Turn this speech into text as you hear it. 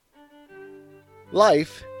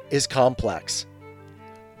Life is complex.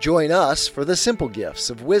 Join us for the simple gifts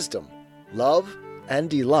of wisdom, love, and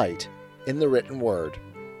delight in the written word.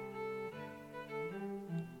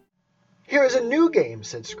 "Here is a new game,"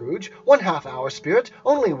 said Scrooge. "1 half-hour, Spirit,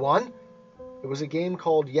 only one." It was a game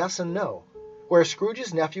called Yes and No, where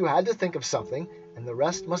Scrooge's nephew had to think of something, and the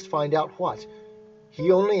rest must find out what,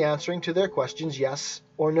 he only answering to their questions yes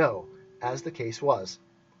or no, as the case was.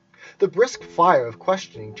 The brisk fire of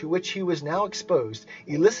questioning to which he was now exposed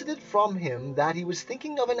elicited from him that he was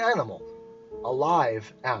thinking of an animal, a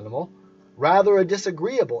live animal, rather a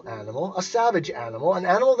disagreeable animal, a savage animal, an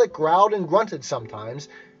animal that growled and grunted sometimes,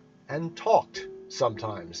 and talked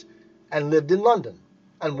sometimes, and lived in London,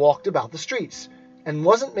 and walked about the streets, and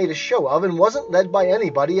wasn't made a show of, and wasn't led by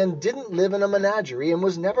anybody, and didn't live in a menagerie, and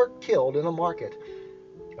was never killed in a market,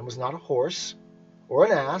 and was not a horse, or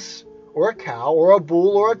an ass, or a cow, or a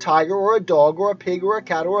bull, or a tiger, or a dog, or a pig, or a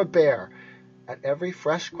cat, or a bear. At every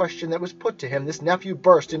fresh question that was put to him, this nephew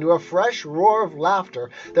burst into a fresh roar of laughter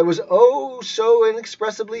that was so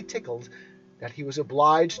inexpressibly tickled that he was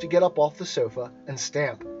obliged to get up off the sofa and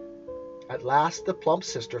stamp. At last the plump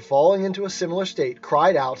sister, falling into a similar state,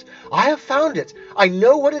 cried out, "I have found it! I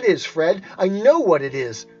know what it is, Fred! I know what it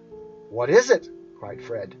is!" "What is it?" cried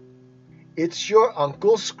Fred. "It's your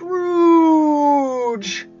Uncle Scrooge!"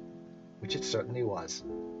 Which it certainly was.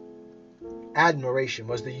 Admiration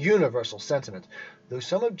was the universal sentiment, though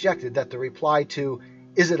some objected that the reply to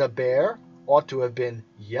 "Is it a bear?" ought to have been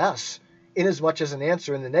 "Yes," inasmuch as an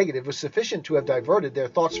answer in the negative was sufficient to have diverted their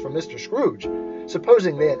thoughts from Mr. Scrooge,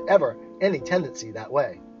 supposing they had ever any tendency that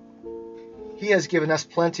way. "He has given us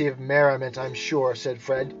plenty of merriment, I'm sure," said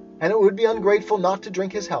Fred, "and it would be ungrateful not to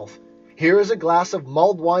drink his health. Here is a glass of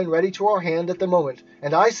mulled wine ready to our hand at the moment,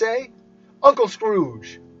 and I say, Uncle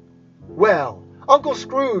Scrooge!" "Well, Uncle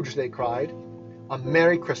Scrooge!" they cried. "A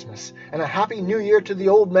Merry Christmas, and a Happy New Year to the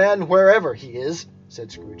old man wherever he is,"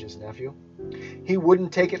 said Scrooge's nephew. "He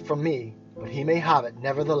wouldn't take it from me, but he may have it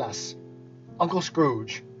nevertheless. Uncle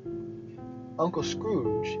Scrooge!" Uncle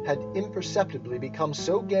Scrooge had imperceptibly become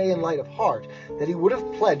so gay and light of heart that he would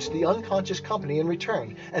have pledged the unconscious company in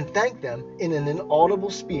return, and thanked them in an inaudible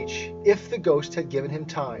speech, if the ghost had given him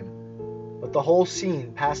time. But the whole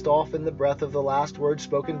scene passed off in the breath of the last word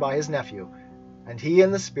spoken by his nephew, and he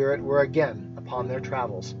and the spirit were again upon their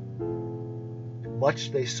travels.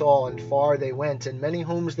 Much they saw and far they went, and many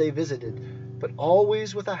homes they visited, but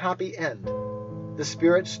always with a happy end. The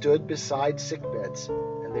spirit stood beside sick beds,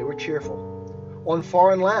 and they were cheerful. On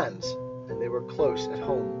foreign lands, and they were close at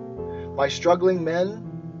home. By struggling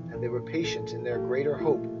men, and they were patient in their greater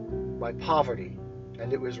hope. By poverty,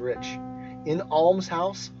 and it was rich. In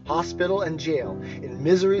almshouse, hospital, and jail, in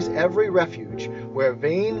misery's every refuge, where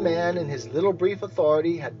vain man in his little brief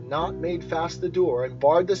authority had not made fast the door and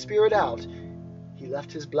barred the spirit out, he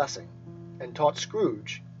left his blessing, and taught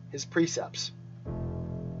Scrooge his precepts.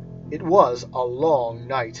 It was a long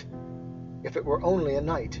night, if it were only a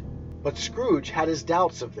night, but Scrooge had his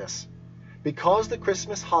doubts of this, because the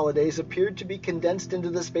Christmas holidays appeared to be condensed into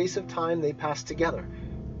the space of time they passed together.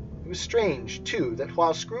 It was strange, too, that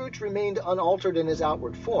while Scrooge remained unaltered in his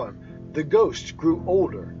outward form, the ghost grew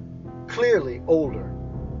older, clearly older.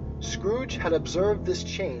 Scrooge had observed this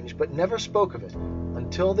change, but never spoke of it,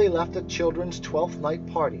 until they left a children's 12th night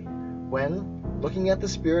party, when, looking at the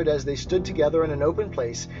spirit as they stood together in an open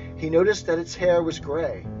place, he noticed that its hair was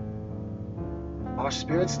gray. "Are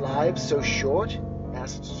spirits' lives so short?"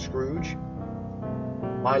 asked Scrooge.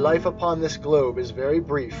 "My life upon this globe is very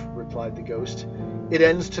brief," replied the ghost. "It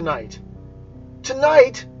ends tonight."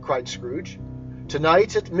 "Tonight!" cried Scrooge.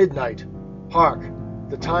 "Tonight at midnight. Hark!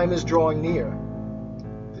 The time is drawing near."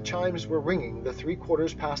 The chimes were ringing the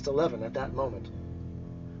 11:15 at that moment.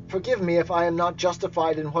 "Forgive me if I am not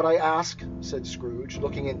justified in what I ask," said Scrooge,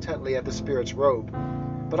 looking intently at the spirit's robe,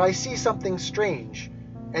 "but I see something strange,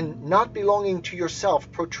 and not belonging to yourself,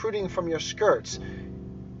 protruding from your skirts.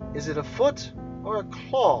 Is it a foot or a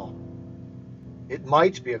claw?" "It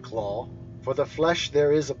might be a claw, for the flesh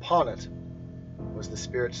there is upon it," was the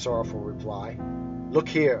spirit's sorrowful reply. "Look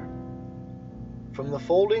here." From the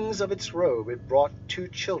foldings of its robe it brought 2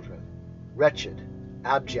 children, wretched,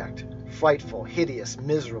 abject, frightful, hideous,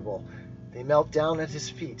 miserable. They knelt down at his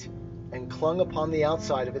feet, and clung upon the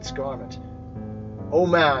outside of its garment. "Oh,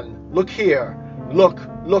 man, look here!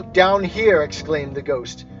 Look down here!" exclaimed the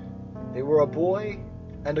ghost. They were a boy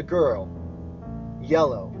and a girl,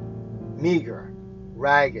 yellow, meager,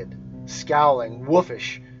 ragged, scowling,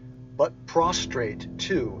 wolfish, but prostrate,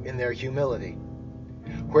 too, in their humility.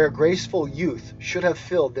 Where graceful youth should have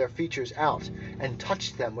filled their features out, and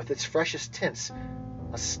touched them with its freshest tints,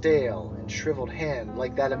 A stale and shriveled hand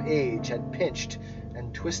like that of age had pinched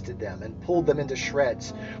and twisted them and pulled them into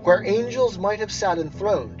shreds. Where angels might have sat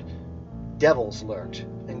enthroned, devils lurked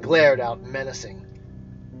and glared out menacing.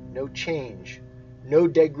 No change, no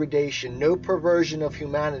degradation, no perversion of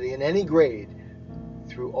humanity in any grade.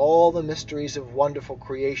 Through all the mysteries of wonderful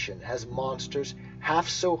creation has monsters half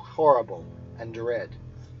so horrible and dread.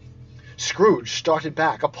 Scrooge started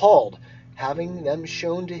back, appalled. Having them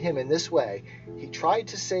shown to him in this way, he tried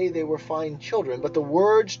to say they were fine children, but the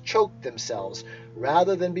words choked themselves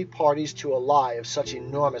rather than be parties to a lie of such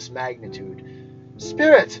enormous magnitude.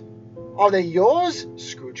 "Spirit! Are they yours?"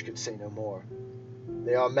 Scrooge could say no more.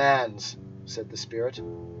 "They are man's," said the spirit,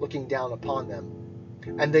 looking down upon them,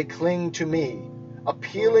 "and they cling to me,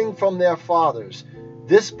 appealing from their fathers.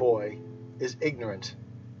 This boy is ignorant.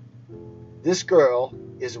 This girl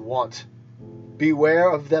is want. Beware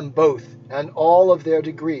of them both, and all of their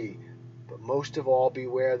degree, but most of all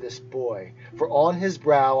beware this boy, for on his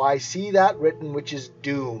brow I see that written which is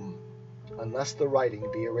doom, unless the writing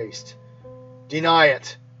be erased. Deny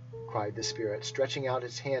it!" cried the spirit, stretching out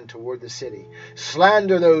its hand toward the city.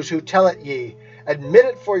 "Slander those who tell it ye. Admit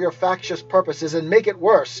it for your factious purposes, and make it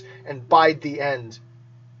worse, and bide the end."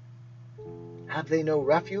 "Have they no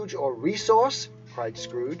refuge or resource?" cried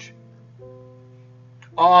Scrooge.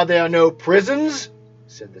 "Are there no prisons?"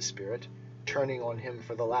 said the spirit, turning on him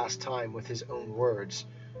for the last time with his own words.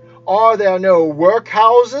 "Are there no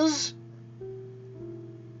workhouses?"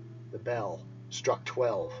 The bell struck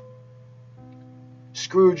 12.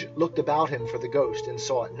 Scrooge looked about him for the ghost and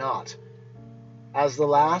saw it not. As the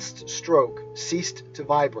last stroke ceased to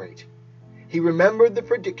vibrate, he remembered the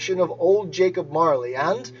prediction of old Jacob Marley,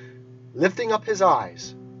 and, lifting up his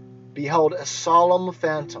eyes, beheld a solemn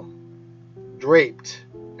phantom, draped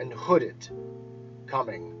and hooded,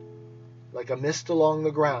 coming, like a mist along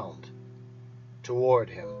the ground, toward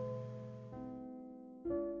him.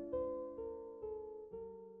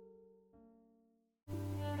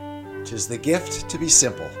 'Tis the gift to be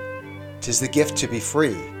simple. 'Tis the gift to be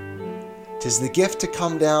free. 'Tis the gift to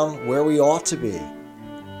come down where we ought to be.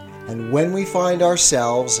 And when we find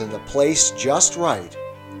ourselves in the place just right,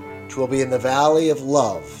 'twill be in the valley of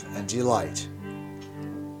love and delight.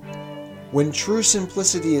 When true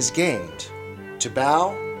simplicity is gained, to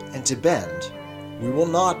bow and to bend, we will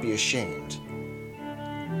not be ashamed.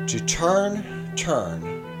 To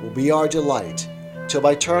turn will be our delight, till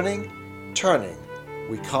by turning,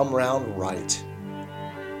 we come round right.